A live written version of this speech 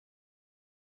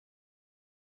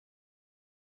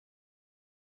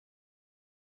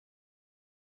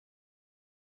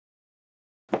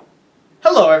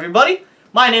Hello everybody,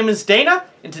 my name is Dana,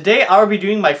 and today I will be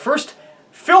doing my first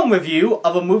film review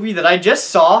of a movie that I just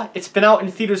saw. It's been out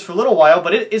in theaters for a little while,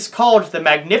 but it is called The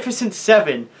Magnificent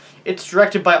Seven. It's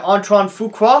directed by Antoine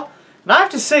Fuque, and I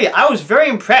have to say, I was very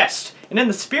impressed. And in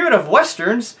the spirit of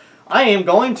westerns, I am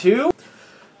going to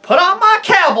put on my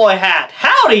cowboy hat.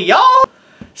 Howdy, y'all!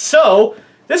 So,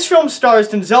 this film stars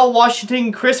Denzel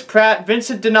Washington, Pratt,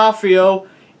 Vincent D'Onofrio,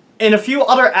 and a few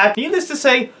other actors. Needless to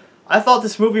say, I thought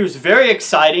this movie was very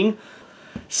exciting.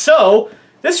 So,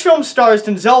 this film stars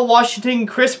Denzel Washington,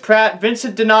 Pratt,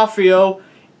 Vincent D'Onofrio,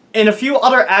 and a few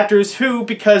other actors who,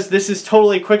 because this is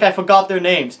totally quick, I forgot their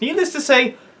names. Needless to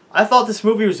say, I thought this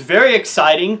movie was very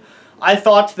exciting. I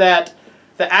thought that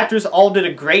the actors all did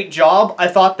a great job. I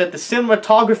thought that the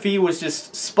cinematography was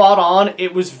just spot on.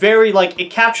 It was very,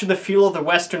 it captured the feel of the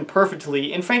Western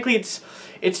perfectly. And frankly,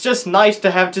 it's just nice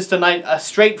to have just a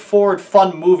straightforward,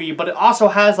 fun movie, but it also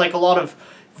has a lot of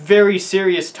very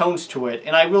serious tones to it,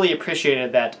 and I really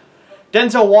appreciated that.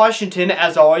 Denzel Washington,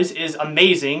 as always, is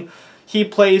amazing. He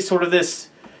plays sort of this,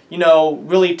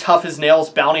 really tough as nails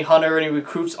bounty hunter, and he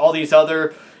recruits all these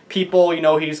other people.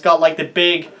 He's got the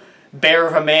big bear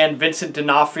of a man, Vincent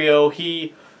D'Onofrio.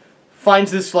 He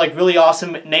finds this really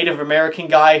awesome Native American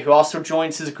guy who also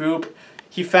joins his group.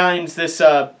 He finds this,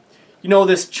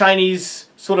 this Chinese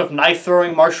sort of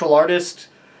knife-throwing martial artist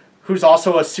who's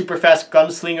also a super fast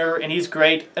gunslinger, and he's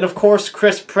great. And of course,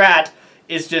 Pratt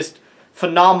is just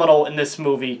phenomenal in this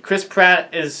movie.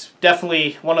 Pratt is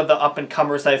definitely one of the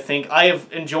up-and-comers, I think. I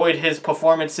have enjoyed his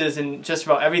performances in just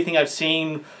about everything I've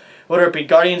seen, whether it be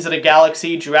Guardians of the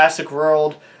Galaxy, Jurassic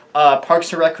World,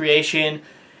 Parks and Recreation,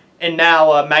 and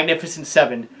now Magnificent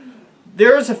Seven.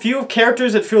 There's a few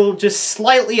characters that feel just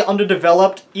slightly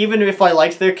underdeveloped. Even if I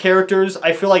liked their characters,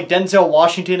 I feel like Denzel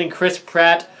Washington and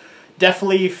Pratt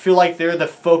definitely feel like they're the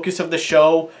focus of the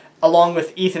show, along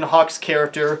with Ethan Hawke's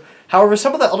character. However,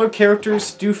 some of the other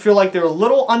characters do feel like they're a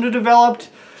little underdeveloped.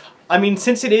 I mean,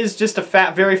 since it is just a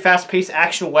very fast-paced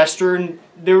action western,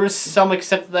 there was some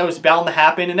acceptance that was bound to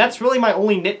happen, and that's really my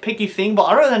only nitpicky thing. But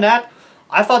other than that,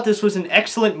 I thought this was an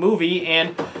excellent movie,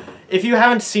 and if you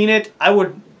haven't seen it, I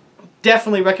would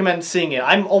definitely recommend seeing it.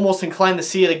 I'm almost inclined to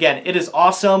see it again. It is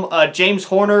awesome. James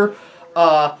Horner,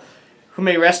 who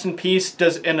may rest in peace,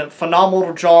 does a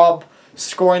phenomenal job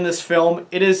scoring this film.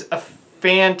 It is a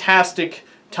fantastic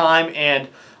time, and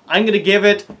I'm going to give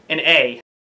it an A.